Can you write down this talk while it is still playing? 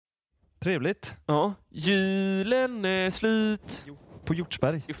Trevligt. Ja, julen är slut. På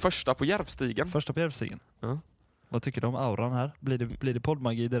Hjortsberg. Det är första på Järvstigen. Första på Järvstigen. Ja. Vad tycker du om auran här? Blir det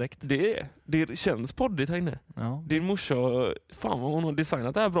poddmagi direkt? Det känns poddigt här inne. Ja. Din morsa, fan vad hon har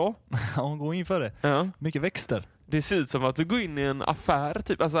designat det här bra. Hon går in för det. Ja. Mycket växter. Det ser ut som att du går in i en affär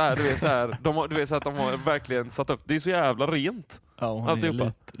typ. Alltså här, du vet, så här, du vet så att de har verkligen satt upp. Det är så jävla rent. Ja, hon alltihopa.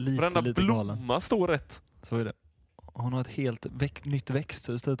 är lite Varenda galen. blomma står rätt. Så är det. Hon har ett helt nytt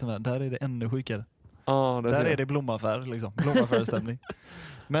växthus med. Där är det ännu sjukare. Ja, Där är det blomaffär liksom. Blomaffärstämning.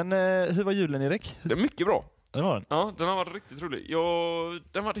 Men hur var julen, Erik? Det är mycket bra. Det var den. Ja, den har varit riktigt rolig.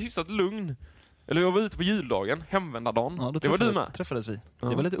 Den var hyfsat lugn. Eller jag var ute på juldagen, hemvändardagen. Ja, det var du med. Träffades vi. Ja.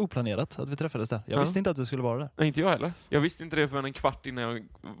 Det var lite oplanerat att vi träffades där. Jag visste inte att du skulle vara där. Nej, inte jag heller. Jag visste inte det förrän en kvart innan jag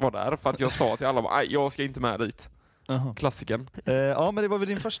var där. För att jag sa till alla, nej, jag ska inte med dit. Klassiken. Ja, men det var väl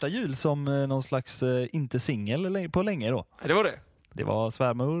din första jul som någon slags inte singel på länge då? Det var det. Det var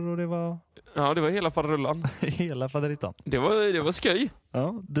svärmor och det var... Ja, det var hela faderullan. Hela faderittan. Det var skoj.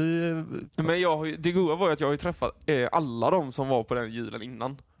 Ja, Men det goda var ju att jag har ju träffat alla de som var på den julen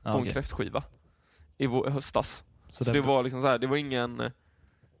innan. På en kräftskiva. I höstas. Så det var liksom så här, det var ingen...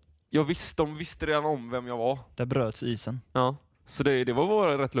 De visste redan om vem jag var. Där bröts isen. Ja, så det var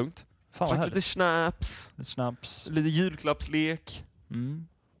bara rätt lugnt. Fan, lite snaps. Lite julklappslek.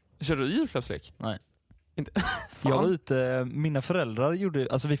 Kör du julklappslek? Nej. Inte. Jag var ute, mina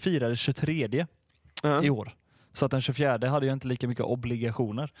föräldrar vi firade 23 i år. Så att den 24 hade jag inte lika mycket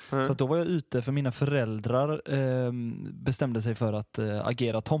obligationer. Så att då var jag ute för mina föräldrar bestämde sig för att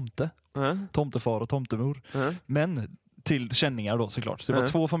agera tomte. Tomtefar och tomtemor. Men till känningar då såklart. Så det var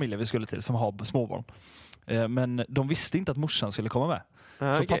 2 familjer vi skulle till som har småbarn. Men de visste inte att morsan skulle komma med.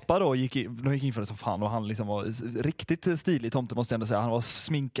 Så pappa då gick in för det som fan och han liksom var riktigt stilig tomte måste jag ändå säga. Han var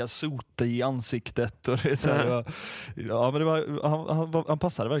sminkad sote i ansiktet och det så här, ja men det var han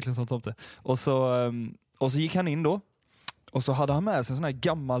passade verkligen som tomte. Och så gick han in då. Och så hade han med sig en sån här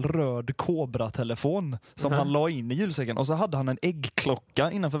gammal röd Cobra-telefon som han la in i julsäcken. Och så hade han en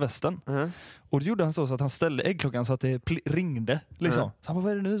äggklocka innanför västen. Och då gjorde han så att han ställde äggklockan så att det ringde. Liksom. Så han bara,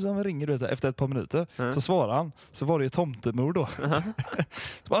 vad är det nu? Så han ringer du vet, efter ett par minuter. Så svarade han. Så var det ju tomtemor då.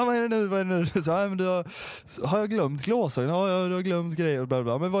 Så bara, vad är det nu? Så, men har jag glömt glasögon? Ja, jag har glömt grejer. Bla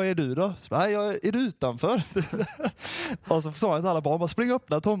bla. Men vad är du då? Så bara, är du utanför? Och så sa han till alla barn, bara spring upp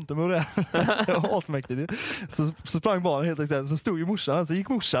där tomtemor där. Det var asmäktigt. Så sprang barnen helt enkelt. Så stod ju morsan, så gick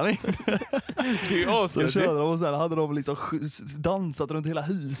morsan in. Så körde de och sen hade de liksom dansat runt hela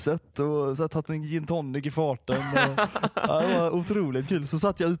huset och så tagit en gin tonic i farten. Och, det var otroligt kul. Så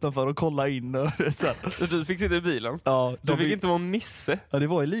satt jag utanför och kollade in. Och så du fick sitta i bilen? Ja. Du fick inte vara en nisse? Ja, det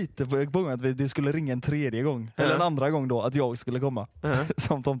var ju lite på gång att det skulle ringa en tredje gång. Eller en andra gång då, att jag skulle komma.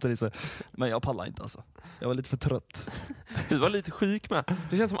 Som tomtenisse. Men jag pallade inte alltså. Jag var lite för trött. Du var lite sjuk med.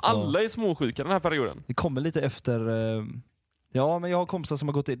 Det känns som alla är småsjuka den här perioden. Det kommer lite efter... Ja, men jag har kompisar som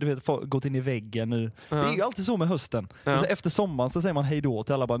har gått in i väggen nu. Det är ju alltid så med hösten. Så efter sommaren så säger man hej då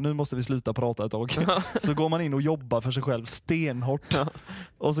till alla bara, nu måste vi sluta prata ett tag. Så går man in och jobbar för sig själv stenhårt.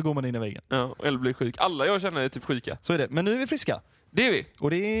 Och så går man in i väggen. Ja, eller blir sjuk. Alla jag känner är typ sjuka. Så är det. Men nu är vi friska. Det är vi. Och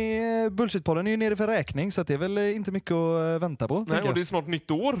det är Bullshit-podden är ju nere för räkning så att det är väl inte mycket att vänta på. Nej, och det är snart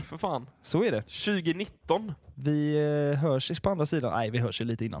nytt år för fan. Så är det. 2019. Vi hörs på andra sidan. Nej, vi hörs ju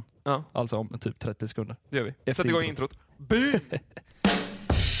lite innan. Ja. Alltså om typ 30 sekunder. Det gör vi. Sätt igång introt. Boom!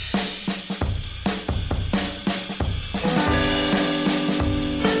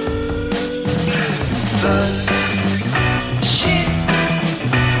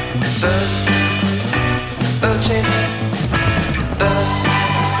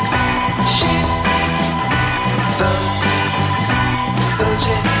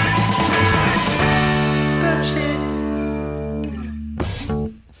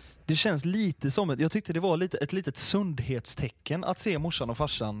 Det känns lite som jag tyckte det var ett litet sundhetstecken att se morsan och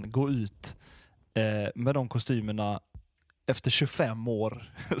farsan gå ut med de kostymerna efter 25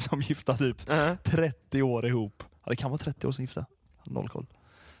 år som gifta typ 30 år ihop. Ja, det kan vara 30 år som gifta. Noll koll.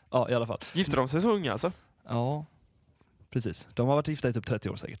 Ja, i alla fall. Gifter de sig så unga alltså? Ja, precis. De har varit gifta i typ 30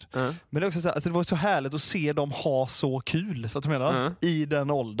 år säkert. Men det är också så att det var så härligt att se dem ha så kul, för att jag menar, i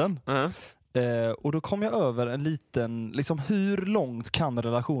den åldern. Och då kom jag över en liten, liksom hur långt kan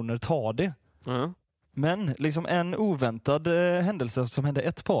relationer ta det? Men liksom en oväntad händelse som hände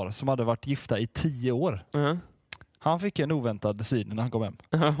ett par som hade varit gifta i 10 år. Han fick en oväntad syn när han kom hem.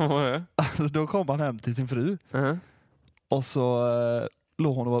 Alltså, då kom han hem till sin fru. Och så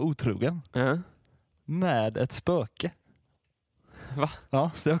låg hon och var otrogen. Med ett spöke. Va?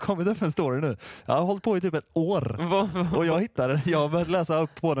 Ja, det har kommit upp en story nu. Jag har hållit på i typ ett år. Och jag hittade, jag har börjat läsa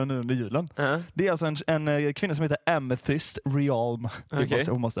upp på den nu under julen. Det är alltså en kvinna som heter Amethyst Realm.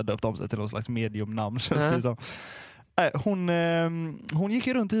 Hon måste ha döpt om sig till någon slags mediumnamn, känns det som. Hon gick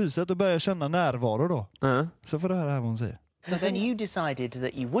runt i huset och började känna närvaro då. Så får du höra här vad hon säger. So then you decided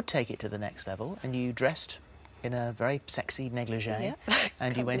that you would take it to the next level and you dressed in a very sexy negligee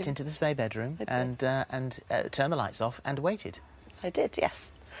and you went into the spare bedroom and turned the lights off and waited. I did,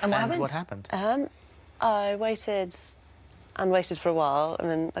 yes. And what happened? I waited and waited for a while, and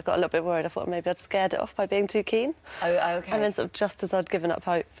then I got a little bit worried. I thought maybe I'd scared it off by being too keen. Oh, okay. And then sort of just as I'd given up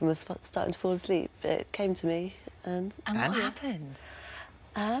hope and was starting to fall asleep, it came to me. And what happened?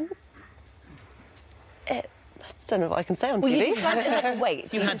 I don't know what I can say on TV. You just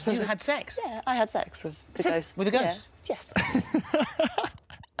wait. You had sex? Yeah, I had sex with the ghost. With the ghost? Yeah. Yes.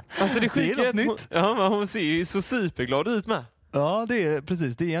 Alltså det är något nytt. Hon ser ju så superglad ut med. Ja, det är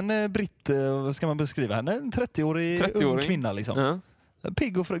precis. Det är en britt, vad ska man beskriva henne? En 30-årig ung kvinna liksom.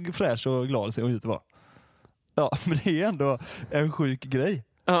 Pigg och fräsch och glad ser hon ut att vara. Ja, men det är ändå en sjuk grej.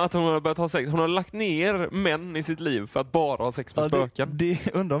 Ja, att hon har börjat ha sex. Hon har lagt ner män i sitt liv för att bara ha sex med spöken.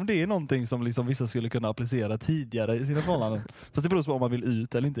 Undrar om det är någonting som liksom vissa skulle kunna applicera tidigare i sina förhållanden. Fast det beror på om man vill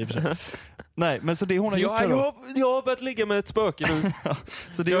ut eller inte i och för sig. Nej, men så det hon har gjort jag har börjat ligga med ett spöke nu.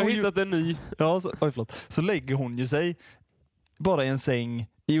 Så det jag har hittat en ny. Ja, så lägger hon ju sig bara i en säng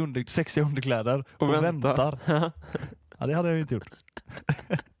i sexiga underkläder och väntar. Ja, det hade jag ju inte gjort.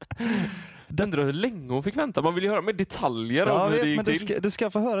 Undrar hur länge hon fick vänta. Man vill ju höra med detaljer om hur det gick till. Du ska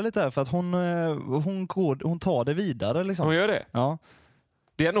få höra lite här för att hon tar det vidare liksom. Hon gör det? Ja.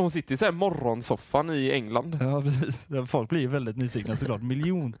 Det är när hon sitter i så här morgonsoffan i England. Ja, precis. Folk blir väldigt nyfikna såklart.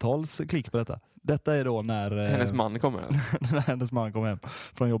 Miljontals klick på detta. Detta är då när hennes man kommer när hennes man kommer hem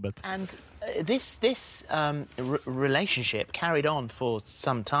från jobbet. And this relationship carried on for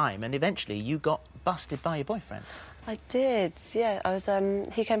some time and eventually you got busted by your boyfriend. I did, yeah. I was.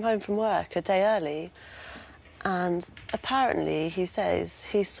 He came home from work a day early, and apparently he says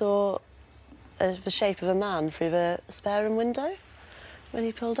he saw the shape of a man through the spare room window when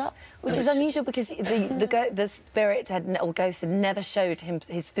he pulled up, which is unusual because the spirit or ghost had never showed him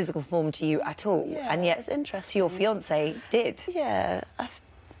his physical form to you at all, and yet to your fiancé did. Yeah,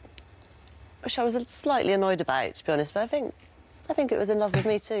 which I was slightly annoyed about, to be honest. But I think it was in love with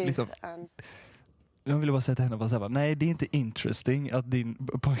me too. Jag ville bara säga till henne bara säga, nej det är inte interesting att din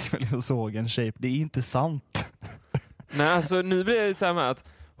pojkvän liksom såg en shape. Det är inte sant. Nej, alltså nu blir det så här med att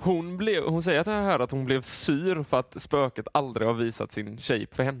hon säger att jag hör att hon blev sur för att spöket aldrig har visat sin shape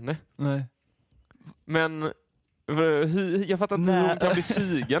för henne. Nej. Men jag fattar inte hur hon kan bli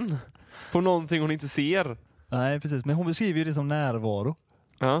sugen på någonting hon inte ser. Nej, precis. Men hon beskriver ju det som närvaro.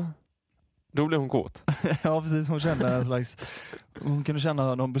 Ja. Då blev hon kåt. Ja, precis. Hon kände en slags... Hon kunde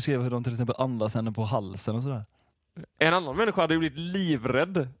känna, de beskrev hur de till exempel andas henne på halsen och sådär. En annan människa hade ju blivit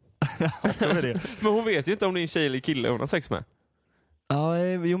livrädd. Ja, så är det. Men hon vet ju inte om det är en tjej eller kille hon har sex med. Ja,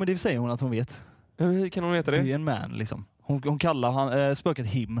 jo men det säger hon att hon vet. Hur kan hon veta det? Det är en man liksom. Hon kallar spöket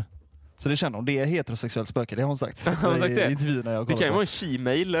him. Så det känner hon, det är heterosexuellt spöke, det har hon sagt. Har hon sagt det? Intervjuerna jag det kan ju vara en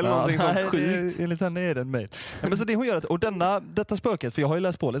she-mail eller någonting sånt sjukt. Enligt henne är det en mail. Men så det hon gör, och detta spöket, för jag har ju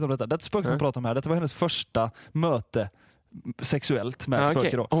läst på lite om detta spöket hon pratar om här, detta var hennes första möte sexuellt med ett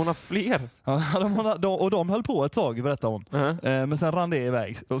spöke då. Och hon har fler. Ja, och de höll på ett tag, berättar hon. Men sen rann det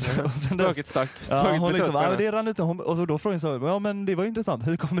iväg. Och spöket stack. Hon liksom, det rann ut. Och då frågade hon så, ja men det var intressant,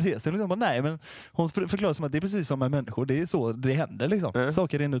 hur kommer det sig? Liksom, nej, men hon förklarar som att det är precis som med människor, det är så det händer liksom.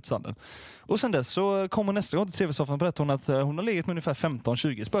 Saker rinner ut sanden. Och sen dess så kom hon nästa gång till TV-soffan och berättade hon att hon har legat med ungefär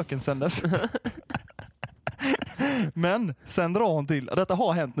 15-20 spöken sen dess. Men sen drar hon till, detta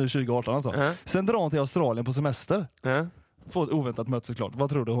har hänt nu 2018 alltså. Sen drar hon till Australien på semester. Får ett oväntat möte såklart. Vad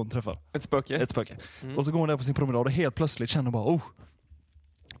tror du hon träffar? Ett spöke. Ett spöke. Och så går hon där på sin promenad och helt plötsligt känner bara,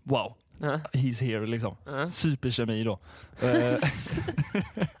 wow, he's here liksom. Superkemi då.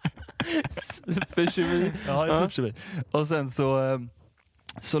 Superkemi. Ja, superkemi. Och sen så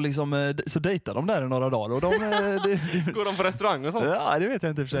dejtar de där i några dagar. Och går de på restaurang och sånt? Ja, det vet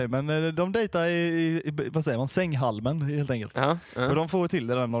jag inte i och för sig. Men de dejtar i vad säger man, sänghalmen helt enkelt. Och de får till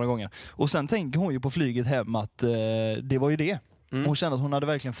det där några gånger. Och sen tänker hon ju på flyget hem att det var ju det. Hon kände att hon hade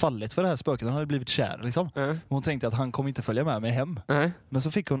verkligen fallit för det här spöket. Hon hade blivit kär liksom. Hon tänkte att han kommer inte följa med mig hem. Men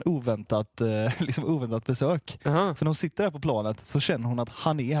så fick hon oväntat besök. För när hon sitter där på planet så känner hon att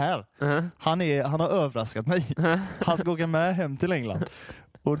han är här. Han har överraskat mig. Han ska åka med hem till England.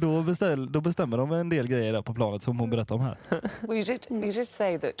 Och då bestämmer de en del grejer där på planet som hon berättar om här. Well, you did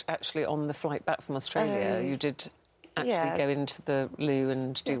say that actually on the flight back from Australia you did actually go into the loo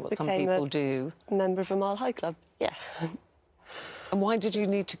and do what some people do. Member of a Mile High Club, yeah. And why did you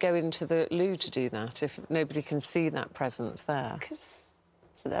need to go into the loo to do that if nobody can see that presence there? Because,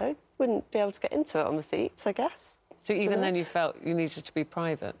 I don't know, wouldn't be able to get into it on the seats, I guess. So even then you felt you needed to be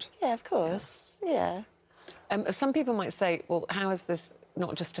private? Yeah, of course, yeah. Some people might say, well, how is this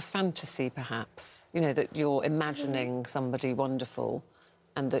not just a fantasy, perhaps? You know, that you're imagining somebody wonderful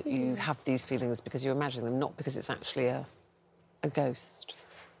and that you have these feelings because you're imagining them, not because it's actually a ghost.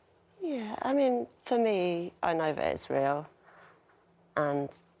 Yeah, I mean, for me, I know that it's real.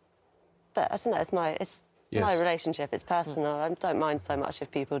 But I don't know, it's my relationship, it's personal. I don't mind so much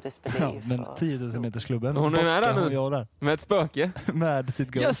if people disbelieve. Ja, men 10 000 metersklubben. Hon är med där nu. Där. Med ett spöke. Med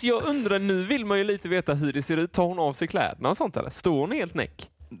sitt ghost. Yes, jag undrar, nu vill man ju lite veta hur det ser ut. Tar hon av sig kläderna och sånt eller? Står hon helt näck?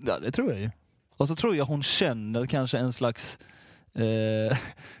 Ja, det tror jag ju. Och så tror jag hon känner kanske en slags...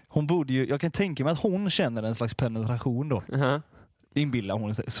 hon borde ju... Jag kan tänka mig att hon känner en slags penetration då. Inbillar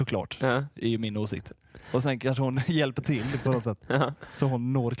hon sig såklart. I min åsikt. Och sen kanske hon hjälper till på något sätt. Så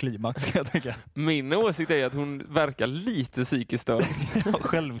hon når klimax, kan jag tänka. Min åsikt är att hon verkar lite psykiskt störd. Ja,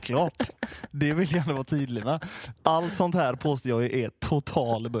 självklart. Det vill jag gärna vara tydlig med. Allt sånt här påstår jag är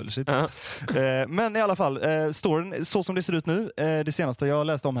total bullshit. Men i alla fall, storyn, så som det ser ut nu, det senaste jag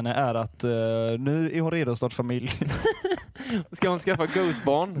läste om henne är att nu är hon redo att starta familj. Ska hon skaffa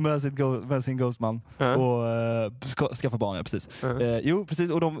ghostbarn? Med sin ghostman. Och skaffa barn, ja, precis. Jo,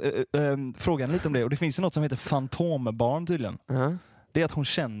 precis. Och de frågar lite om det. Och det finns ju något som heter fantombarn tydligen. Det är att hon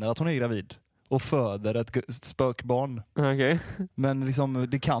känner att hon är gravid och föder ett spökbarn. Men liksom,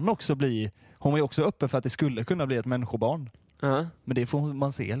 det kan också bli... Hon var ju också öppen för att det skulle kunna bli ett människobarn. Men det får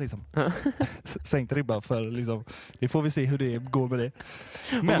man se liksom. Sänkt ribba för liksom, det får vi se hur det går med det.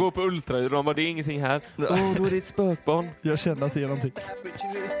 Men hon går på ultraljud och det är ingenting här. Då är det ett spökbarn. Jag känner att det är någonting.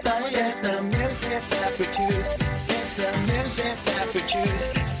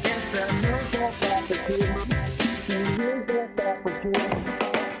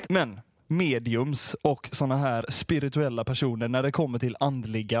 Men mediums och såna här spirituella personer när det kommer till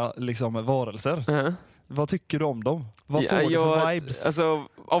andliga liksom varelser. Vad tycker du om dem? Vad får du för vibes? Alltså,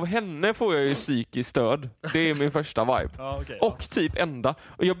 av henne får jag ju psykiskt stöd. Det är min första vibe. Och typ enda.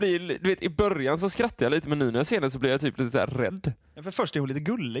 Och jag blir, du vet, i början så skrattar jag lite, men nu när jag ser det så blir jag typ lite så här rädd. Ja, för först är hon lite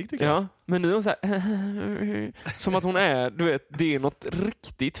gullig tycker jag. Ja, men nu är hon så här som att hon är, du vet, det är något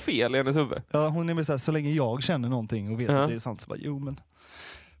riktigt fel i hennes huvud. Ja, hon är så här, så länge jag känner någonting och vet att det är sant så bara, jo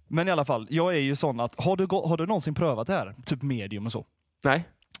men i alla fall, jag är ju sån att, har du någonsin prövat det här? Typ medium och så? Nej.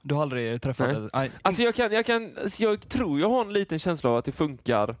 Du har aldrig träffat det? Alltså jag tror jag har en liten känsla av att det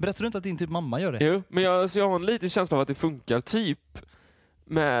funkar. Berättar du inte att din typ mamma gör det? Jo, men jag har en liten känsla av att det funkar typ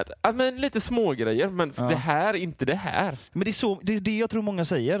med lite små grejer, men det här, inte det här. Men det är det jag tror många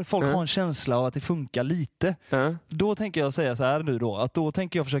säger. Folk har en känsla av att det funkar lite. Då tänker jag säga så här nu då, att då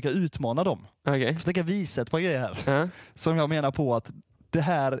tänker jag försöka utmana dem. Jag tänker visa ett par grejer här. Som jag menar på att det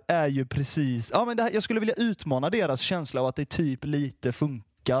här är ju precis... Ja, men jag skulle vilja utmana deras känsla av att det typ lite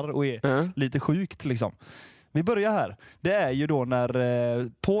funkar och är lite sjukt liksom. Vi börjar här. Det är ju då när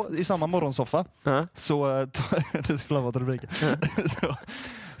i samma morgonsoffa så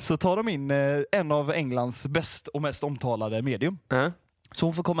så tar de in en av Englands bäst och mest omtalade medium. Så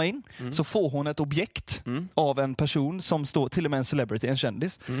hon får komma in, så får hon ett objekt av en person som står, till och med en celebrity, en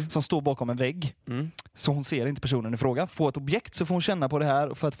kändis, som står bakom en vägg. Så hon ser inte personen i fråga. Får ett objekt så får hon känna på det här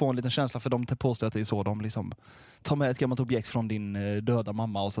för att få en liten känsla, för de påstår att det är så de liksom tar med ett gammalt objekt från din döda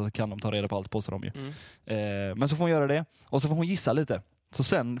mamma och så kan de ta reda på allt, påstår de ju. Men så får hon göra det och så får hon gissa lite. Så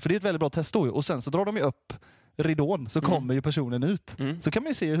sen, för det är ett väldigt bra test då ju, och sen så drar de ju upp ridån så kommer ju personen ut. Så kan man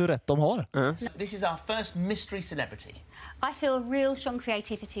ju se hur rätt de har. This is our first mystery celebrity. I feel real strong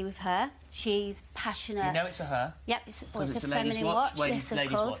creativity with her. She's passionate. You know it's a her? Yep, it's a feminine watch. Yes, of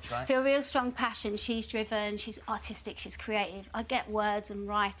course. Watch, right? Feel real strong passion. She's driven, she's artistic, she's creative. I get words and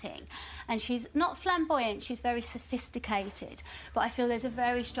writing. And she's not flamboyant, she's very sophisticated. But I feel there's a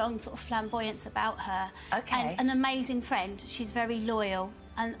very strong sort of flamboyance about her. Okay. And an amazing friend. She's very loyal.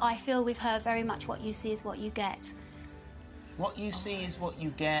 And I feel with her very much what you see is what you get. What you see is what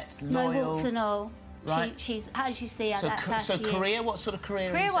you get. Loyal. No warts and all. Right. She's, as you see, so, that's how so she career, is. what sort of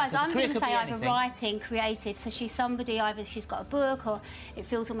career? Career-wise, I'm going to say either anything. writing, creative. So she's somebody, either she's got a book or it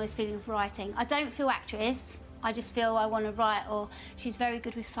feels almost feeling of writing. I don't feel actress. I just feel I want to write, or she's very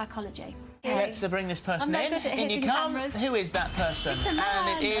good with psychology. Let's bring this person I'm in. no good at In you hitting come. cameras. Who is that person? It's a man.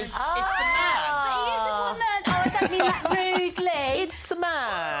 And it is. It's a man. He is a woman. Oh, I don't mean that rudely. It's a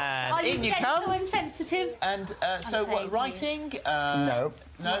man. Are you In you gentle come. and sensitive? And so, what, writing? No.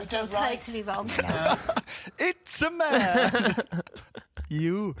 No, don't write. Totally wrong. It's a man!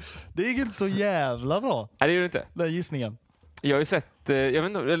 Jo, det är inte så jävla bra. Nej, det är det inte. Den gissningen. Jag har ju sett, jag vet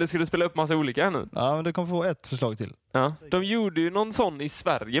inte, eller ska du spela upp massa olika här nu? Ja, men du kommer få ett förslag till. Ja. De gjorde ju någon sån i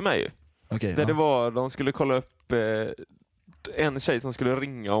Sverige med ju. Okay, där det var, de skulle kolla upp en tjej som skulle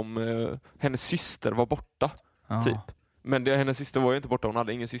ringa om hennes syster var borta. Typ. Men hennes syster var ju inte borta, hon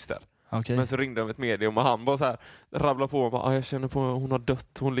hade ingen syster. Okay. Men så ringde de ett medium och han bara så här rabblade på och bara, jag känner på hon har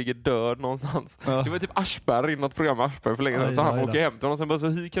dött, hon ligger död någonstans. Det var typ Aschberg, något program med Aschberg för länge sedan, så han åker hem till honom och sen bara, så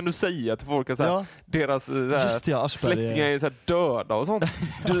hur kan du säga till folk att så här, deras släktingar är så här döda och sånt.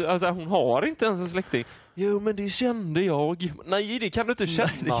 Alltså, hon har inte ens en släkting. Jo, men det kände jag. Nej, det kan du inte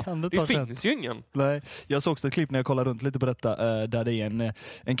känna. Nej, det finns ju ingen. Nej, jag såg också ett klipp när jag kollade runt lite på detta där det är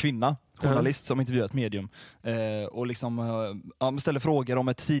en kvinna, journalist som intervjuar ett medium och liksom ställer frågor om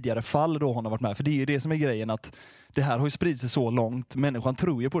ett tidigare fall då hon har varit med. För det är ju det som är grejen, att det här har ju spridit sig så långt. Människan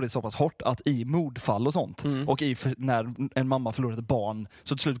tror ju på det så pass hårt att i mordfall och sånt och när en mamma förlorar ett barn,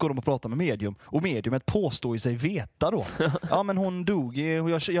 så till slut går de och pratar med medium. Och mediumet påstår ju sig veta då. Ja, men hon dog,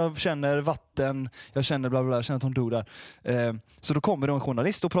 jag känner vatten, jag känner bla bla, jag känner att hon dog där. Så då kommer då en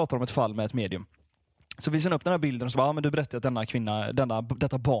journalist och pratar om ett fall med ett medium. Så visar upp den här bilden och så bara, men du berättade att denna kvinna,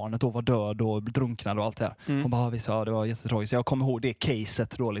 detta barnet då var död och drunknad och allt det här. Hon bara, visst, det var jättetragiskt. Jag kommer ihåg det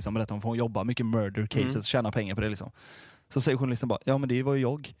caset då, liksom, berättade hon, för hon jobbar mycket murder cases och tjänar pengar på det liksom. Så säger journalisten bara, ja men det var ju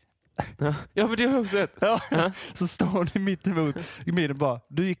jag. Ja, men det har jag också sett. Så står hon mitt emot i medium bara,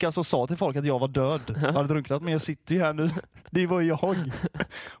 du gick alltså och sa till folk att jag var död, jag hade drunknat, men jag sitter ju här nu. Det var ju jag.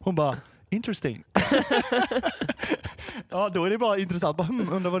 Hon bara, interesting. Ja, då är det bara intressant.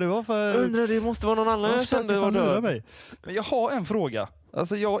 Undrar vad det var för... Undrar, det måste vara någon annan jag kände var död. Mig. Men jag har en fråga.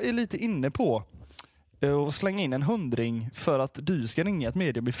 Alltså jag är lite inne på att slänga in en 100 för att du ska ringa ett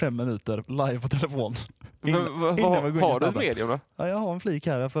medium i 5 minuter live på telefon. Har du ett medium då? Ja, jag har en flik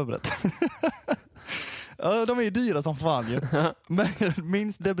här, jag har förberett. Ja, de är ju dyra som fan ju. Men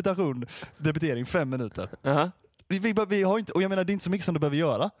minst debitering 5 minuter. Vi har inte, och jag menar, det är inte så mycket som du behöver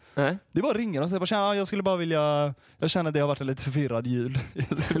göra. Det är bara att ringa och säga, jag skulle bara vilja, jag känner att det har varit en lite förvirrad jul.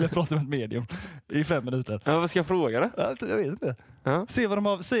 Jag skulle vilja prata med ett medium i 5 minuter. Ja, vad ska jag fråga det? Jag vet inte. Se vad de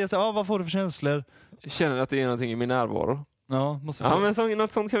har, säga så här, vad får du för känslor? Känner att det är någonting i min närvaro. Ja, men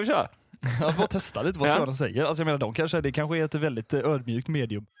något sånt ska vi köra. Ja, bara testa lite vad de säger. Alltså jag menar, det kanske är ett väldigt ödmjukt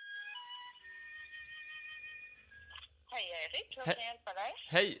medium. Hej Erik, hur kan jag hjälpa dig?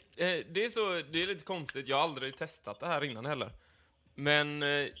 Hej, det är lite konstigt. Jag har aldrig testat det här innan heller. Men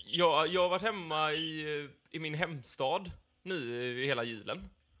jag har varit hemma i min hemstad nu i hela julen.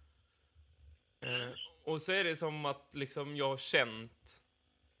 Och så är det som att liksom jag har känt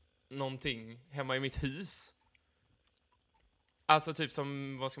någonting hemma i mitt hus. Alltså typ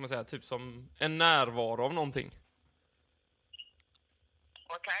som, vad ska man säga, typ som en närvaro av någonting.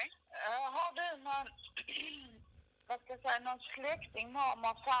 Okej. Har du någon, vad ska jag säga, någon släkting,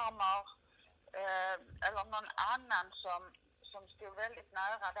 mormor, farmor eller någon annan som stod väldigt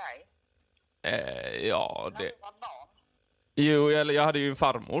nära dig? Ja, när du var barn? Jo, jag hade ju en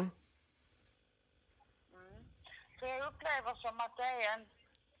farmor. Så jag upplever som att det är en,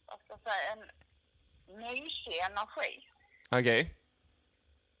 vad ska jag säga, en mysig energi. Okej.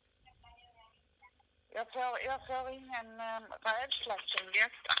 Jag får ingen rädsla kring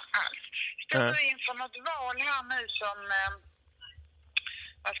detta alls. Står du inför något val här nu som,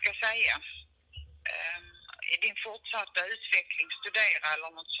 vad ska jag säga, i din fortsatta utveckling, studera eller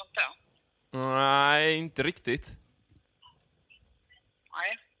något sånt där? Nej, inte riktigt.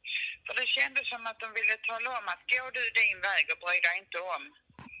 Nej, för det kändes som att de ville tala om att gå du din väg och bry dig inte om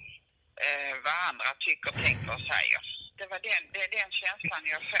vad andra tycker, tänker och säger. Det är den känslan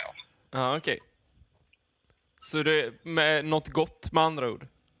jag får. Ja, okej. Så det är med något gott med andra ord?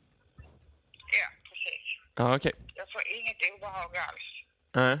 Ja, precis. Ja, okej. Jag får inget obehag alls.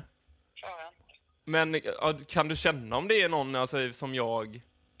 Nej. Så. Men kan du känna om det är någon alltså, som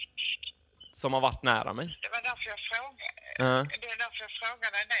har varit nära mig? Det var därför jag frågade. Det är därför jag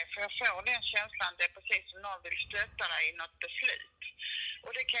frågade dig. För jag får den känslan, det är precis som någon vill stötta dig i något beslut.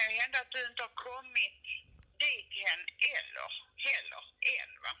 Och det kan ju hända att du inte har kommit dit än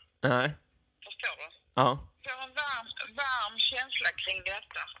än, va? Nej. Förstår du? Ja. Får en varm känsla kring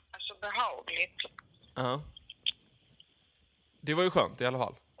detta. Alltså behagligt. Ja. Det var ju skönt i alla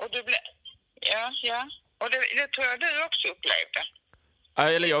fall. Och du blev... Ja. Och det tror jag du också upplevde. Ja,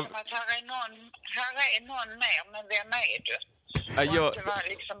 eller jag... Att här är någon mer, men vem är du? Det var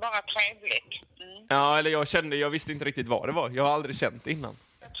liksom bara trevligt. Ja, eller jag visste inte riktigt vad det var. Jag har aldrig känt det innan.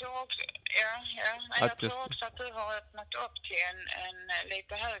 Jag tror också, jag tror också att du har öppnat upp till en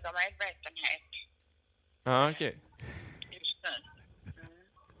lite högre medvetenhet. Ja, okej. Just nu.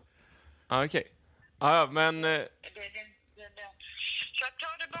 Ja, okej. Ja, men... Så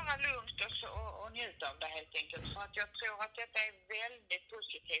ta det bara lugnt och njut av det helt enkelt. För att jag tror att detta är väldigt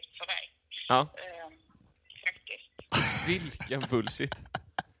positivt för dig. Ja. Faktiskt. Vilken bullshit.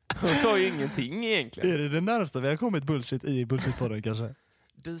 Hon sa ju ingenting egentligen. Är det närmsta vi har kommit bullshit i Bullshit-podden kanske?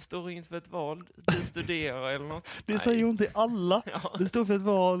 Du står inför ett val, du studerar eller något. Det säger hon till alla. Ja. Du står för ett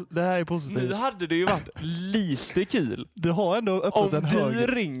val, det här är positivt. Nu hade det ju varit lite kul. Du har ändå öppnat om en hög. Om du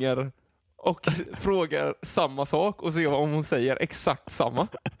ringer och frågar samma sak och ser om hon säger exakt samma.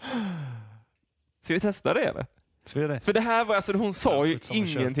 Ska vi testa det eller? Ska vi det? För det här var alltså, hon sa ju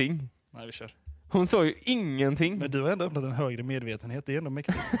ingenting. Nej, vi kör. Hon sa ju ingenting. Men du har ändå öppnat en högre medvetenhet, det är ändå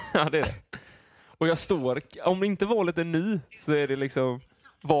mäktigt. Ja, det är det. Och jag står, om inte valet är nu så är det liksom,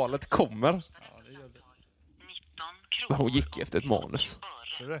 valet kommer. Men hon gick efter ett manus.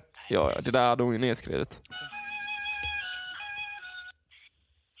 Ja, det där hade hon ju nedskrivet.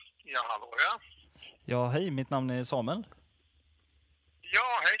 Ja, hallå ja. Ja, hej, mitt namn är Samuel.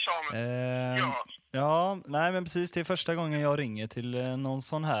 Ja, hej Samuel. Ja, nej men precis, det är första gången jag ringer till någon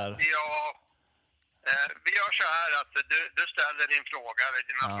sån här. Ja, vi gör så här att du ställer din fråga eller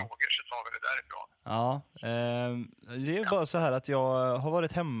dina frågor så tar vi det därifrån. Ja, det är bara så här att jag har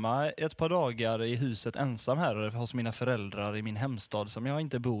varit hemma ett par dagar i huset ensam här hos mina föräldrar i min hemstad som jag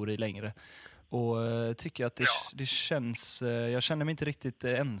inte bor i längre. Och tycker att det känns, jag känner mig inte riktigt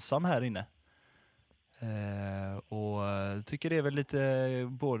ensam här inne. Och tycker det är väl lite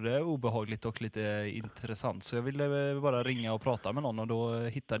både obehagligt och lite intressant. Så jag ville bara ringa och prata med någon och då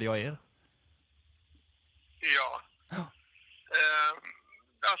hittade jag er. Ja.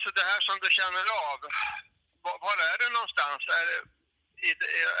 Alltså det här som du känner av, var är det någonstans?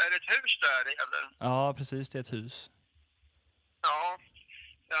 Är det ett hus där eller? Ja, precis, det är ett hus. Ja,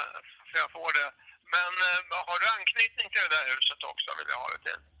 för jag får det. Men har du anknytning till det där huset också, vill jag ha det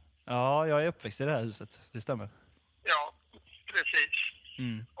till? Ja, jag är uppväxt i det här huset, det stämmer. Ja, precis.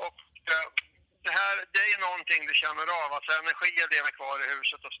 Och det är ju någonting du känner av, alltså energier lever kvar i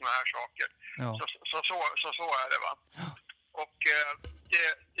huset och såna här saker. Ja. Så är det va. Ja. Och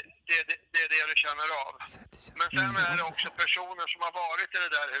det är det du känner av. Men sen är det också personer som har varit i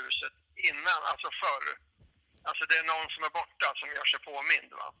det där huset innan, alltså förr. Alltså det är någon som är borta som gör sig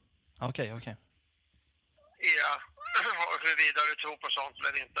påmind va. Okej. Ja, huruvida du tror på sånt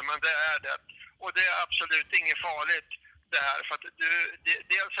eller inte, men det är det. Och det är absolut inget farligt det här, för att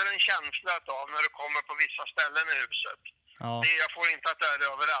dels är det en känsla av när du kommer på vissa ställen i huset. Ja. Jag får inte att det är det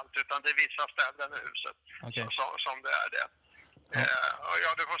överallt, utan det är vissa ställen i huset som det är det. Ja,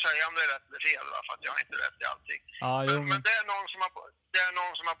 du får säga om det är rätt eller fel, va? För att jag har inte rätt i allting. Men det är någon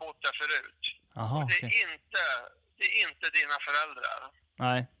som har bott där förut. Aha, det är inte dina föräldrar.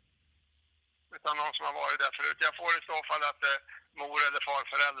 Nej. Utan någon som har varit där förut. Jag får i så fall att det är mor eller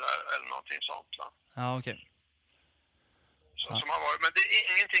farföräldrar eller någonting sånt. Va? Ja, okej. Som har varit. Men det är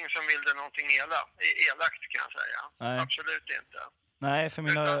ingenting som vill det någonting elakt kan jag säga. Nej. Absolut inte. Nej, för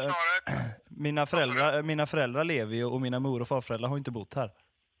mina föräldrar lever ju och mina mor- och farföräldrar har inte bott här.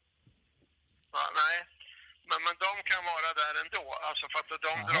 Ja, nej, men de kan vara där ändå. Alltså för att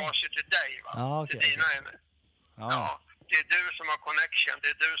de drar sig till dig va? Ja, okej. Till dina ja, det är du som har connection. Det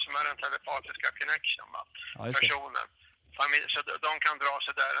är du som är den telepatiska connection va? Ja, personen. Så de kan dra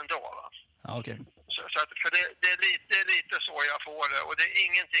sig där ändå va? Ja, okej. Så att, för det är lite så jag får det. Och det är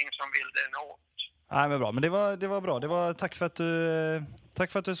ingenting som vill det något. Nej, men bra. Men det var bra. Tack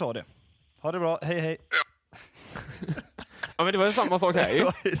för att du sa det. Ha det bra. Hej. Ja. Ja, men det var ju samma sak här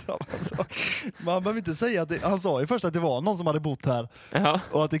ju. Man behöver inte säga att han sa ju först att det var någon som hade bott här. Jaha.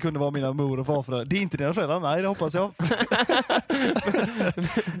 Och att det kunde vara mina mor och farföräldrar. Det är inte dina föräldrar, nej det hoppas jag.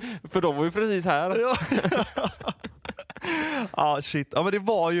 För de var ju precis här. Ja, shit. Ja, men det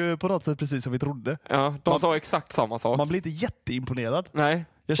var ju på något sätt precis som vi trodde. Ja, de sa exakt samma sak. Man blir inte jätteimponerad. Nej.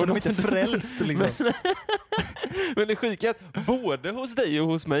 Jag känner mig inte frälst liksom. Men det sjuka är att både hos dig och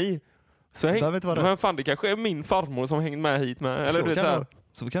hos mig så men fan, det kanske är min farmor som hängt med hit med. Eller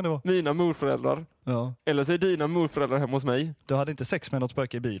så kan det vara. Mina morföräldrar. Ja. Eller så är dina morföräldrar hemma hos mig. Du hade inte sex med något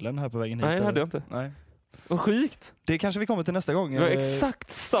spöke i bilen här på vägen hit? Nej, det hade jag inte. Nej. Vad sjukt. Det kanske vi kommer till nästa gång. Det var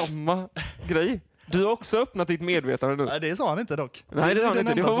exakt samma grej. Du har också öppnat ditt medvetande nu. Nej, det sa han inte dock. Nej, det sa han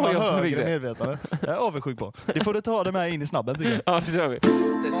inte. Det var jag som fick det. Medvetande. Jag är avundsjuk på. Det får du ta det med in i snabben tycker jag. Ja, det kör vi.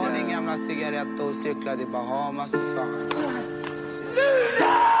 Det var din gamla cigarett och cyklade i Bahamas.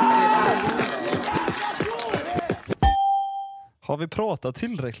 Har vi pratat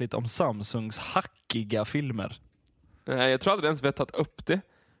tillräckligt om Samsungs hackiga filmer? Nej, jag tror aldrig ens vi har tagit upp det.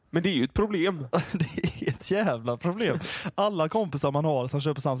 Men det är ju ett problem. Det är ett jävla problem. Alla kompisar man har som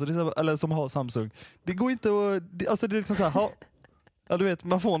köper Samsung, eller som har Samsung, det går inte att... Alltså det är liksom så här... Ja, du vet,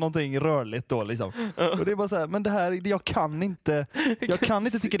 man får någonting rörligt då liksom. Och det är bara så här, men det här, jag kan inte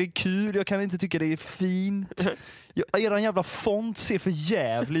tycka det är kul, jag kan inte tycka det är fint. Eran jävla font ser för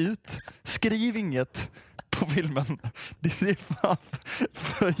jävlig ut. Skriv inget på filmen. Det ser fan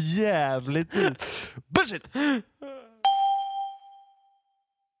för jävligt ut. Bullshit!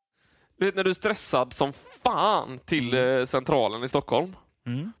 Du vet när du är stressad som fan till centralen i Stockholm.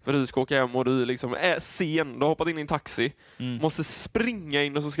 För du ska åka hem och du liksom är sen. Du har hoppat in i en taxi. Måste springa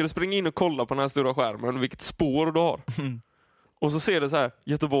in och så ska du springa in och kolla på den här stora skärmen vilket spår du har. Och så ser du så här,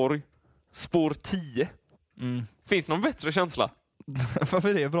 Göteborg, spår 10. Finns det någon bättre känsla? Varför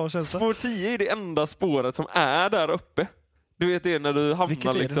är det en bra känsla? Spår 10 är det enda spåret som är där uppe. Du vet det när du hamnar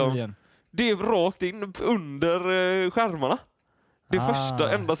vilket är liksom... det nu igen? Det är rakt in under skärmarna. Det är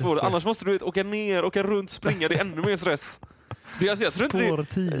första enda spåret. Annars måste du åka ner, åka runt, springa. Det är ännu mer stress. Det är, alltså, spår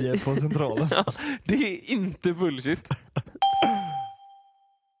 10 på centralen. Ja, det är inte bullshit.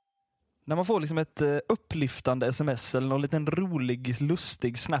 När man får liksom ett upplyftande sms eller någon liten rolig,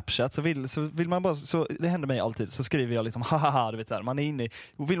 lustig Snapchat så vill man bara, så det händer mig alltid, så skriver jag liksom hahaha, du vet där. Man är inne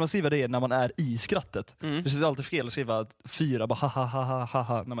och vill man skriva det när man är i skrattet. Det är alltid fel att skriva 4 bara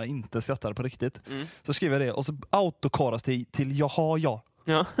hahaha när man inte skrattar på riktigt. Så skriver jag det och så autokorras till jaha ja.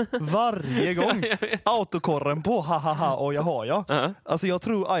 Ja. Varje gång. Autokorren på hahaha och jaha ja. Alltså jag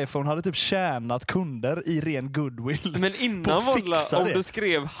tror iPhone hade typ tjänat kunder i ren goodwill. Men innan var om du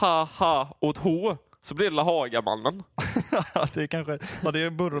skrev haha åt H så blev det Hagamannen. Det kanske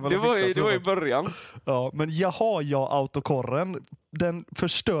det borde det var i början. Ja, men jaha ja autokorren den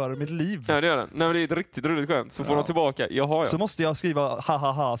förstör mitt liv. Ja, det gör den. När det är ett riktigt roligt skämt så får de tillbaka jaha ja. Så måste jag skriva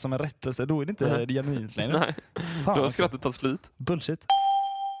hahaha som en rättelse, då är det inte genuint längre. Nej. Fan, då har skrattet tagit slut. Bullshit.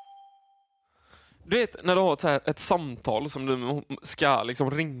 Du vet, när du har ett samtal som du ska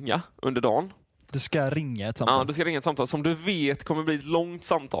liksom ringa under dagen. Du ska ringa ett samtal? Ja, du ska ringa ett samtal som du vet kommer bli ett långt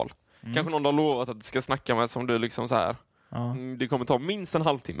samtal. Kanske någon har lovat att du ska snacka med som du liksom så här. Det kommer ta minst en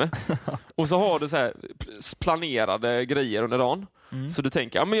halvtimme. Och så har du så här planerade grejer under dagen. Så du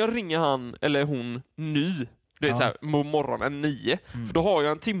tänker, ja men jag ringer han eller hon nu. Det är så här, morgonen 9. För då har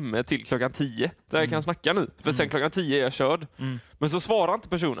jag en timme till klockan 10 där jag kan snacka nu. För sen klockan 10 är jag körd. Men så svarar inte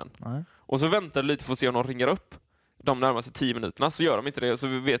personen. Och så väntar du lite för att se om någon ringer upp de närmaste 10 minuterna. Så gör de inte det och så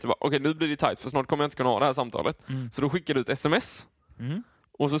vet du bara, okej, nu blir det tajt för snart kommer jag inte kunna ha det här samtalet. Så då skickar du ett sms.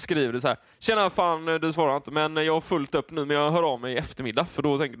 Och så skriver du så här, tjena fan du svarar inte men jag har fullt upp nu men jag hör av mig i eftermiddag för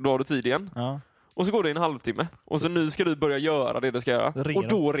då har du tid igen. Och så går det en halvtimme. Och så nu ska du börja göra det du ska göra. Och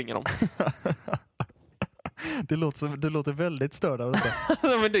då ringer de. Det låter väldigt störd av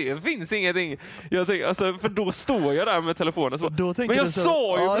detta. Men det finns ingenting. Jag tänker, alltså, för då står jag där med telefonen. Så, men jag så,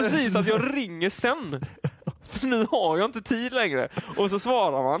 sa ju precis att jag ringer sen. För nu har jag inte tid längre. Och så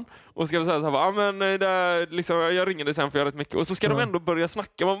svarar man. Och ska säga så här, men det, liksom, jag ringer dig sen för jag gör rätt mycket. Och så ska de ändå börja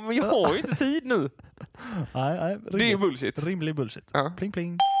snacka. Men jag har ju inte tid nu. Nej, det är bullshit. Rimlig bullshit. Ja. Pling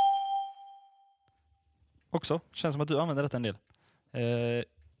pling. Också, känns som att du använder detta en del.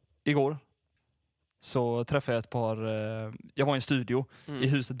 Igår så träffade jag ett par, jag var i en studio, i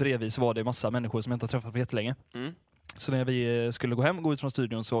huset bredvid så var det massa människor som jag inte har träffat på jättelänge. Så när vi skulle gå ut från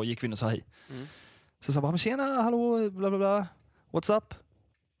studion så gick vi in och sa hej. Så sa jag bara, men tjena, hallå, bla bla bla, what's up?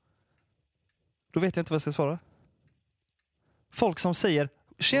 Då vet jag inte vad jag ska svara. Folk som säger,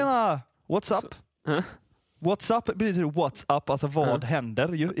 tjena, what's up? What's up betyder what's up, alltså vad händer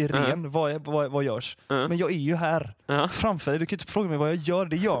ju i ren, vad görs. Men jag är ju här framför dig, du kan inte fråga mig vad jag gör,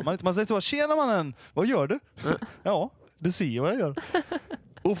 det gör man inte. Man säger så, tjena mannen, vad gör du? Ja, du ser vad jag gör.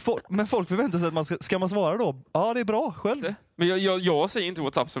 Men folk förväntar sig att man ska man svara då? Ja, det är bra, själv. Men jag säger inte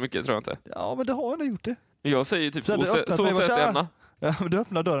what's up så mycket, tror jag inte. Ja, men det har jag ändå gjort det. Jag säger typ så sätt ena. Ja, men du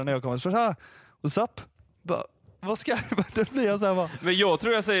öppnar dörren när jag kommer. Så här, what's up? Vad ska jag? Då blir jag så här bara. Men jag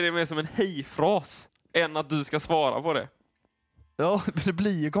tror jag säger det mer som en hej-fras än att du ska svara på det. Ja, men det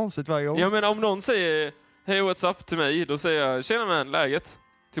blir ju konstigt varje gång. Ja, men om någon säger hej, what's up till mig, då säger jag tjena man, läget?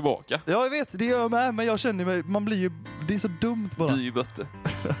 Tillbaka. Ja, jag vet, det gör jag med, men jag känner mig, man blir ju, det är så dumt bara. Du är ju bötte.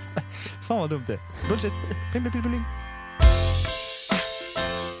 Fan vad dumt det är. Bullshit. Pling, pling, pling, pling.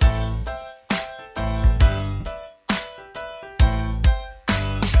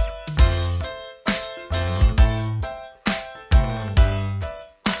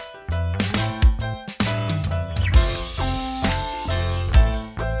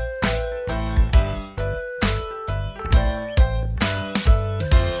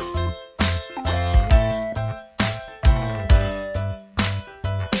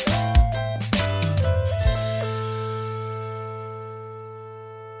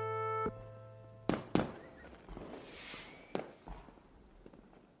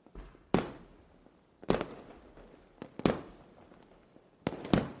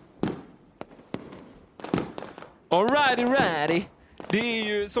 Alrighty. Det är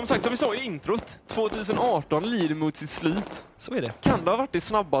ju som sagt, som vi sa i introt, 2018 lider mot sitt slut. Så är det. Kan det ha varit det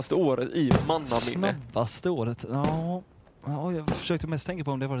snabbaste året i mannaminne? Snabbaste året? Ja, jag försökte mest tänka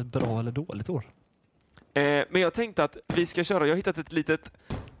på om det var ett bra eller dåligt år. Men jag tänkte att vi ska köra, jag har hittat ett litet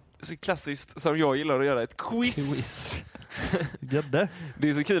så klassiskt som jag gillar att göra, ett quiz. Gädde. Det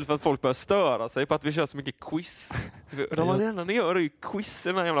är så kul för att folk börjar störa sig på att vi kör så mycket quiz. De enda ni gör är ju quiz i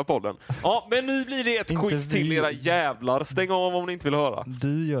den här jävla podden. Ja, men nu blir det ett quiz till era jävlar. Stäng av om ni inte vill höra.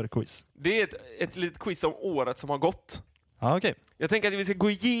 Du gör quiz. Det är ett litet quiz om året som har gått. Ja, okej. Jag tänker att vi ska gå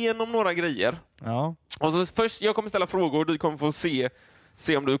igenom några grejer. Ja. Och så först, jag kommer ställa frågor och du kommer få se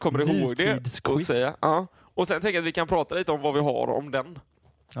om du kommer ihåg det. Och säga. Ja. Och sen tänker jag att vi kan prata lite om vad vi har om den.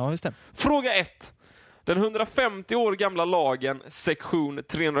 Ja, just det. Fråga 1. Den 150 år gamla lagen sektion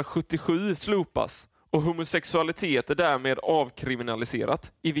 377 slopas och homosexualitet är därmed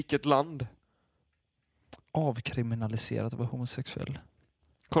avkriminaliserat. I vilket land? Avkriminaliserat att vara homosexuell.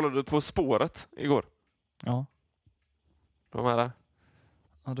 Kollade du på Spåret igår? Ja. De är där.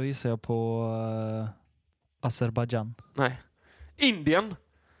 Ja, då gissar jag på Azerbaijan. Nej. Indien.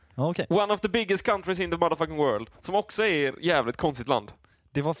 Ja, okej. One of the biggest countries in the motherfucking world. Som också är ett jävligt konstigt land.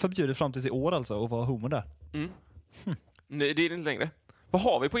 Det var förbjudet fram till i år alltså att vara homo där. Mm. Nej, det är det inte längre. Vad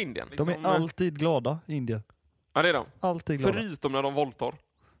har vi på Indien? De är alltid glada i Indien. Ja, det är de. Alltid glada. Förutom när de våldtar.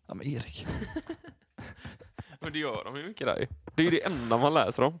 Ja, men Erik. Men det gör de ju mycket där. Det är ju det enda man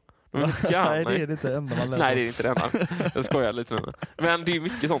läser om. Nej, det är det inte enda man läser. Nej, det är inte det enda. Jag skojar lite nu. Men det är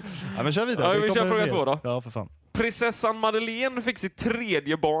mycket sånt. Ja, men kör vidare. Ja, vi kör fråga 2 då. Ja, för fan. Prinsessan Madeleine fick sitt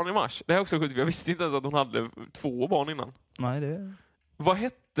 3:e barn i mars. Det här är också sjukt. Jag visste inte ens att hon hade 2 barn innan. Nej, det... Vad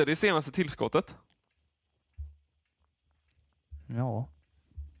hette det senaste tillskottet? Ja.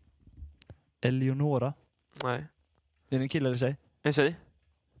 Eleonora. Nej. Är det en kille eller tjej? En tjej.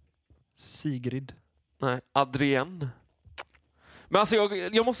 Sigrid. Nej, Adrienne. Men alltså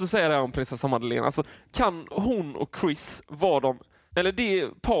jag måste säga det här om prinsessan Madeleine. Alltså, kan hon och Chris vara de, eller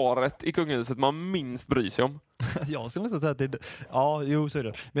det paret i kungahuset man minst bryr sig om? Jag skulle nästan säga att det... Ja, jo, så är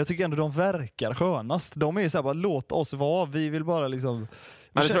det. Men jag tycker ändå de verkar skönast. De är så här bara, låt oss vara. Vi vill bara liksom...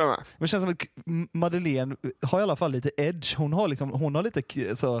 Men det känns som att Madeleine har i alla fall lite edge. Hon har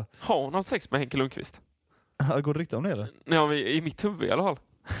lite så... Har hon haft sex med Henke Lundqvist? Går det riktigt om det eller? Ja, i mitt huvud i alla fall.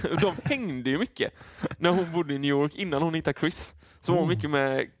 De hängde ju mycket när hon bodde i New York innan hon hittade Chris. Så var hon mycket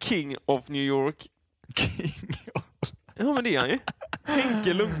med King of New York. King of... Ja, men det är han ju.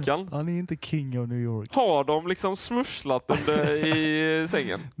 Henke Lunkan. Han är inte King of New York. Har de liksom smusslat under i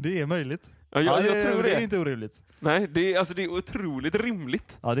sängen? Det är möjligt. Ja, jag tror det är inte orimligt. Nej, det är otroligt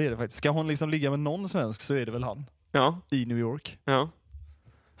rimligt. Ja, det är det faktiskt. Ska hon liksom ligga med någon svensk så är det väl han. Ja. I New York. Ja.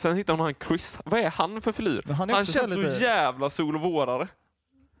 Sen hittar hon han Chris. Vad är han för filyr? Han känns så jävla sol- och vårare.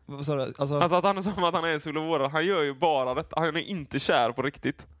 Vad sa du? Alltså att han är som att han är sol- och vårare. Han gör ju bara detta. Han är inte kär på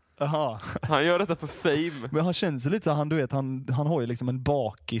riktigt. Aha. Han gör detta för fame. Men han känns lite så, han har ju liksom en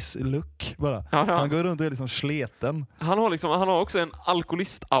bakis-look bara. Ja. Han går runt och är liksom sleten. Han har också en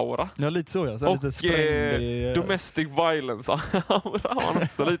alkoholist-aura. Ja, lite så ja. Så och lite spränglig... domestic violence-aura har han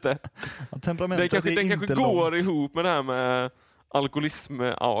också lite. Temperamentet det kanske går ihop med det här med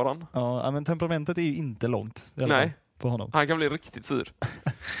alkoholism-auran. Ja, men temperamentet är ju inte långt. Nej. På honom. Han kan bli riktigt sur.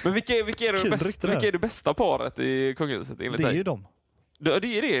 Men vilka är det bästa paret i kungahuset enligt dig? Det är ju dem. Det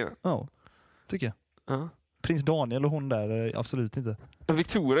är det? Ja, tycker jag. Ja. Prins Daniel och hon där, absolut inte.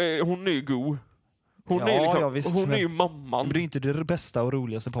 Victoria, hon är ju god. Hon är ju mamman. Men det är inte det bästa och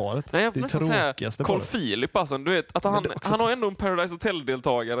roligaste paret. Nej, jag det är tråkigaste Carl Philip, alltså, du vet, att han har ändå en Paradise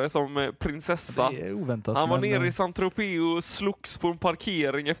Hotel-deltagare som prinsessa. Det är oväntat. Han var nere i Saint-Tropez och slogs på en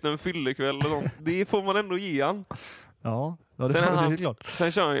parkering efter en fyllekväll och sånt. Det får man ändå ge han. Ja, det är klart.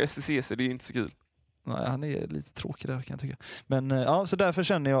 Sen kör han ju STCC, det är inte så kul. Nej, han är lite tråkig där kan jag tycka. Men ja, så därför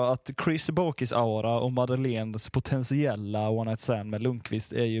känner jag att Chris Bakis aura och Madeleines potentiella one night stand med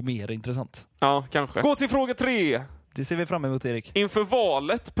Lundqvist är ju mer intressant. Ja, kanske. Gå till fråga 3. Det ser vi fram emot, Erik. Inför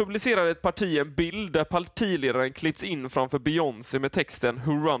valet publicerade ett parti en bild där partiledaren klipps in framför Beyoncé med texten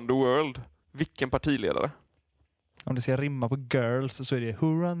Who Run the World. Vilken partiledare? Om det ska rimma på girls så är det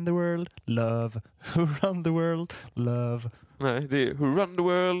Who Run the World, Love. Who Run the World, Love. Nej, det är Who Run the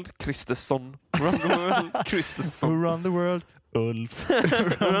World, Kristersson. Who Run the World, Kristersson. Who Run the World, Ulf.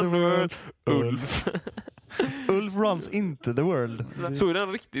 Who Run the World, Ulf. Ulf runs inte the world. Så är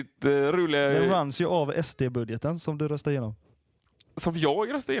den riktigt roliga... Den runs ju av SD-budgeten som du röstar igenom. Som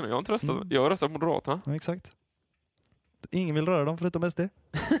jag röstar igenom? Jag har inte röstat. Jag har röstat Moderaterna. Ja, exakt. ingen vill röra dem förutom SD.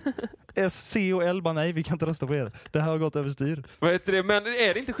 S, C och L bara nej, vi kan inte rösta på er. Det här har gått överstyr. Vad heter det? Men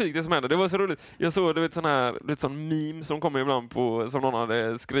är det inte sjukt det som händer? Det var så roligt. Jag såg sån meme som kommer ibland på, som någon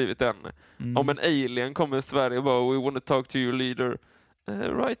hade skrivit den. Om en alien kommer till Sverige och bara, we want to talk to your leader.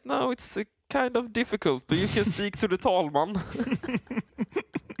 Right now it's kind of difficult, but you can speak to the talman.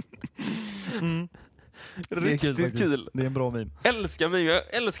 Riktigt kul. Det är en bra meme.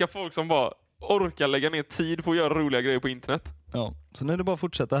 Jag älskar folk som bara orkar lägga ner tid på att göra roliga grejer på internet. Ja, så nu är det bara att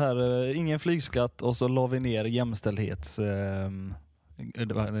fortsätta här. Ingen flygskatt och så la vi ner jämställdhets...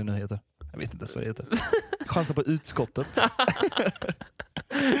 vad det nu heter. Jag vet inte ens vad det heter. Chansen på utskottet.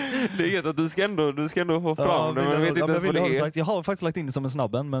 Det är att du ska ändå få fram det, men jag vet inte ens vad det är. Jag har faktiskt lagt in det som en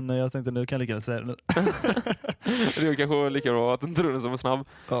snabben, men jag tänkte nu kan jag lika gärna säga det nu. Det är kanske lika bra att inte tror den som är snabb.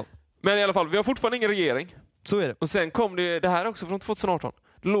 Ja. Men i alla fall, vi har fortfarande ingen regering. Så är det. Och sen kom det här också från 2018.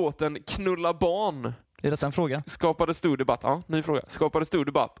 Låten Knulla barn. Är det en fråga? Skapade stor debatt. Ja, ny fråga. Skapade stor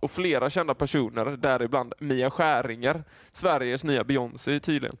debatt och flera kända personer, däribland Mia Skäringer, Sveriges nya Beyoncé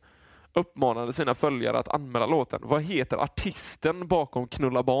tydligen, uppmanade sina följare att anmäla låten. Vad heter artisten bakom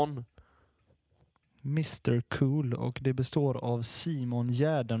Knulla barn? Mr Cool, och det består av Simon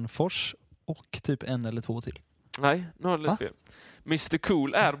Gärdenfors och typ en eller två till. Nej, nu har jag lite fel. Mr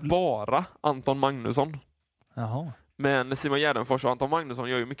Cool är bara Anton Magnusson. Jaha. Men Simon Gärdenfors och Anton Magnusson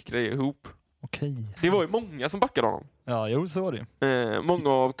gör ju mycket grejer ihop. Okej. Det var ju många som backade honom. Ja, jo, så var det. Många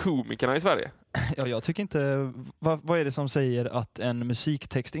av komikerna i Sverige. Ja, jag tycker inte... Vad är det som säger att en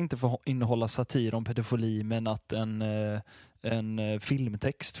musiktext inte får innehålla satir om pedofili, men att en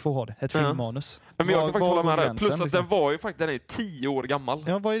filmtext får ha det? Ett filmmanus. Men jag kan faktiskt hålla med där. Plus att liksom, den var ju faktiskt, den är 10 år gammal.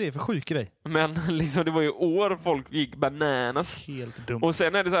 Ja, vad är det för sjuk grej? Men liksom, det var ju år folk gick bananas. Helt dumt. Och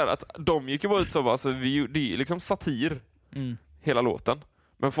sen är det så här att de gick ju bara ut så, alltså, det är liksom satir. Hela låten.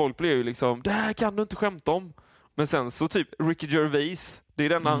 Men folk blev ju liksom, det här kan du inte skämta om. Men sen så typ Ricky Gervais, det är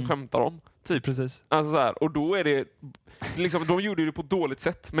den han skämtar om. Typ. Precis. Alltså så här, och då är det liksom, de gjorde det på ett dåligt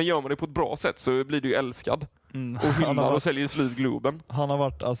sätt, men gör man det på ett bra sätt så blir det ju älskad. Och hyllar och säljer slut Globen. Han har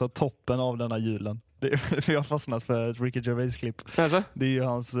varit alltså toppen av denna julen. Vi har fastnat för ett Ricky Gervais-klipp. Alltså? Det är ju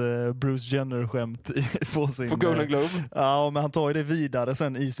hans Bruce Jenner-skämt på sin... På Golden Globe? Ja, men han tar ju det vidare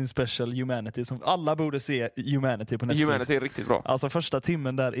sen i sin special Humanity. Som alla borde se Humanity på Netflix. Humanity är riktigt bra. Alltså första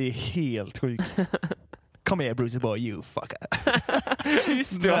timmen där är helt sjuk. Kom här Bruce boy, you fucker.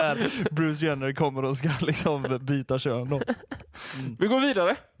 Just det. När Bruce Jenner kommer och ska liksom byta kön då. Vi går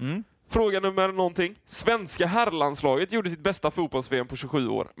vidare. Fråga nummer någonting. Svenska herrlandslaget gjorde sitt bästa fotbolls-VM på 27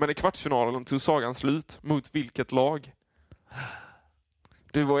 år. Men i kvartsfinalen tog sagan slut. Mot vilket lag?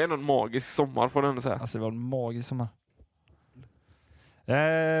 Det var en magisk sommar får den säga. Alltså det var en magisk sommar.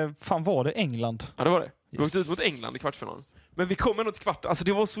 Fan, var det England? Ja, det var det. Vi åkte ut mot England i kvartsfinalen. Men vi kom ändå till kvart. Alltså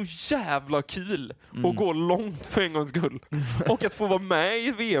det var så jävla kul att gå långt för en gångs skull. Och att få vara med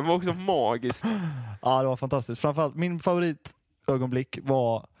i VM var också magiskt. Ja, det var fantastiskt. Framförallt min favoritögonblick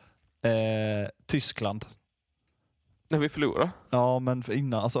var Tyskland. När vi förlorade? Ja, men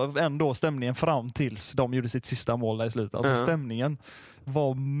innan. Alltså ändå stämningen fram tills de gjorde sitt sista mål där i slutet. Alltså stämningen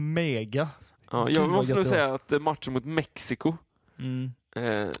var mega. Ja, jag måste nog säga att matchen mot Mexiko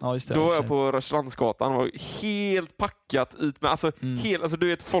ja, just det, då var jag på Rörstrandsgatan, var helt packat ut med, alltså, alltså du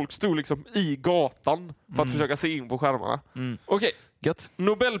vet, folk stod liksom i gatan för att försöka se in på skärmarna. Okej. Gött.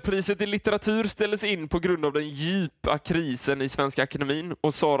 Nobelpriset i litteratur ställdes in på grund av den djupa krisen i Svenska akademin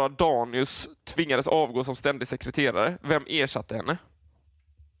och Sara Danius tvingades avgå som ständig sekreterare. Vem ersatte henne?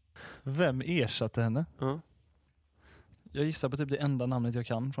 Vem ersatte henne? Jag gissar på typ det enda namnet jag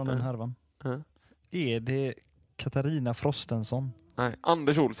kan från den härvan. Är det Katarina Frostenson? Nej,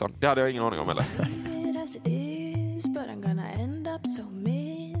 Anders Olsson. Det hade jag ingen aning om heller.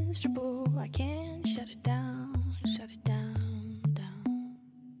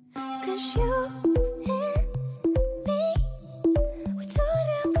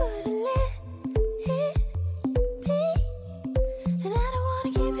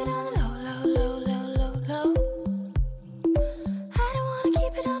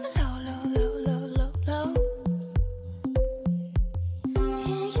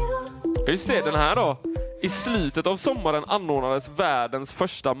 Just det, den här då. I slutet av sommaren anordnades världens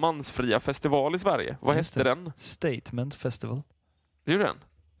första mansfria festival i Sverige. Vad hette den? Statement Festival. Det är den.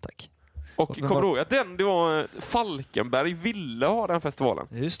 Tack. Och kommer du ihåg att det var Falkenberg ville ha den festivalen?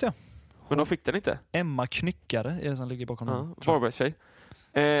 Just det. Men de fick den inte. Emma Knyckare är det som ligger bakom den. Varbergstjej.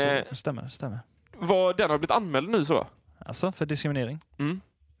 Stämmer. Den har blivit anmäld nu så? Alltså, för diskriminering.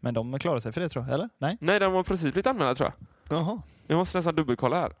 Men de klarar sig för det, tror jag, eller? Nej, den var precis blivit anmäld, tror jag. Jaha. Jag måste nästan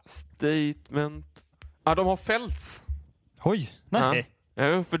dubbelkolla här. Statement. Ja, de har fällts. Oj, nej.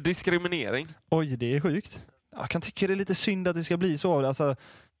 Ja, för diskriminering. Oj, det är sjukt. Jag kan tycka det är lite synd att det ska bli så. Alltså,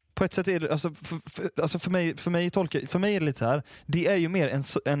 på ett sätt är det, för mig är det lite så här. Det är ju mer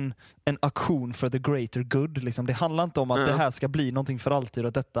en aktion för the greater good. Liksom. Det handlar inte om att det här ska bli någonting för alltid och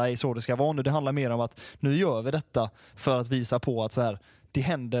att detta är så det ska vara nu. Det handlar mer om att nu gör vi detta för att visa på att så här, det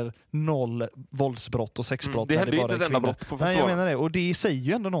händer 0 våldsbrott och sexbrott. Det händer inte ett enda brott på festivalen. Nej, jag menar det. Och det säger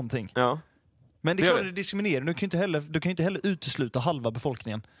ju ändå någonting. Ja. Men det är klart det är diskriminering. Du kan ju inte heller utesluta halva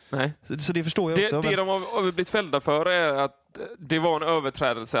befolkningen. Nej. Så det förstår jag också. Det de har blivit fällda för är att det var en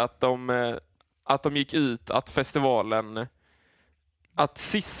överträdelse att de gick ut att festivalen, att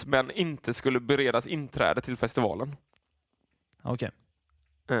cis-män inte skulle beredas inträde till festivalen. Okej.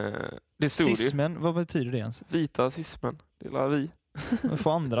 Det stod cis-män, vad betyder det ens? Vita cis-män, det är vi.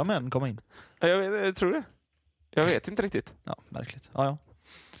 Får andra män komma in? Jag tror det. Jag vet inte riktigt. Ja, märkligt.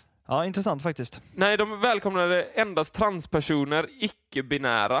 Ja, intressant faktiskt. Nej, de välkomnade endast transpersoner,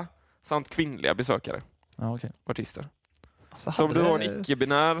 icke-binära samt kvinnliga besökare. Ja, okej. Artister. Alltså, så om du var en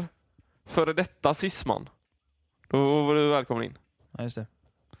icke-binär före detta cisman, då var du välkommen in. Ja, just det.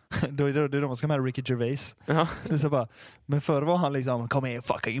 Då är det de som ska med Ricky Gervais. Ja. Det är så bara, men förr var han liksom, come here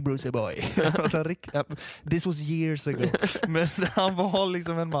fucking Brucey boy. This was years ago. Men han var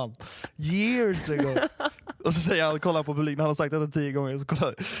liksom en man. Years ago. Och så säger han, kolla på publiken, han har sagt detta 10 gånger. Så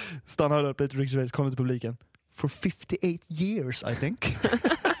stannar han upp lite, Ricky Gervais kommer till publiken. For 58 years, I think.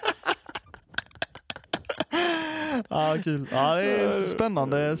 Ja, kul. Ja, det är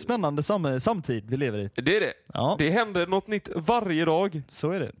spännande samtid vi lever i. Det är det. Ja. Det händer något nytt varje dag.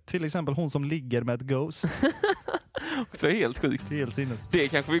 Så är det. Till exempel hon som ligger med ett ghost. Så är helt sjukt. Helt sinnes. Det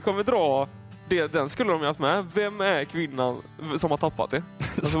kanske vi kommer dra. Den skulle de ju haft med. Vem är kvinnan som har tappat det?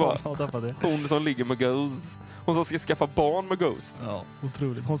 Hon som ligger med ghost. Hon som ska skaffa barn med ghost. Ja,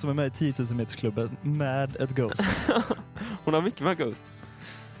 otroligt. Hon som är med i 10 000 metersklubben med ett ghost. Hon har mycket med ghost.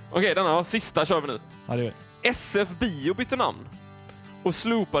 Okej, denna sista kör vi nu. Ja, det gör vi. SF Bio bytte namn och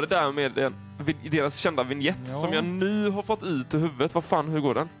slopade därmed deras kända vignett som jag nu har fått ut ur huvudet. Vad fan, hur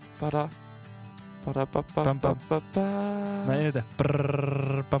går den? Nej, det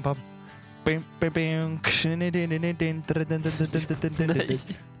är inte.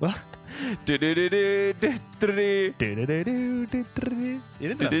 Va? Är det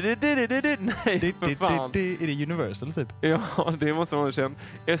Nej, för fan. Är det Universal typ? Ja, det måste man känna.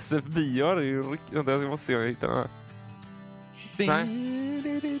 SF Bio är ju riktigt. Jag måste se om jag hittar den här. Nej.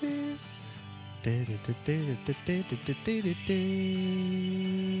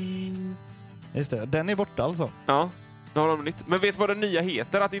 Just det, den är borta alltså. Ja, nu har de nytt. Men vet vad den nya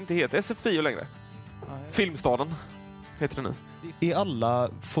heter? Att det inte heter SF Bio längre. Filmstaden heter det nu. Är alla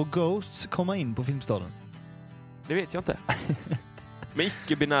får Ghosts komma in på Filmstaden? Det vet jag inte. Men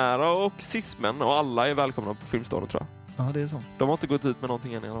icke-binära och cis-män och alla är välkomna på Filmstaden, tror jag. Ja, det är så. De har inte gått ut med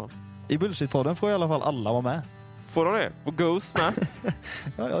någonting än i alla fall. I Bullshit-podden får i alla fall alla vara med. Får de det? Och Ghost med?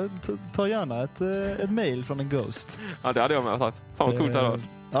 Ja, jag tar gärna ett mail från en Ghost. Ja, det hade jag med sagt. Fan vad coolt det hade varit.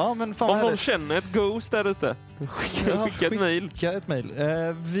 Ja, men fan om någon känner ett Ghost där ute, skicka ett mail. Skicka ett mail.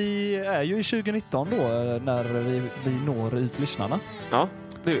 Vi är ju i 2019 då när vi når ut lyssnarna. Ja,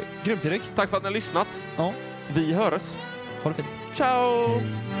 det är vi. Grymt, Erik. Tack för att ni har lyssnat. Ja. Vi hörs. Ha det fint. Ciao!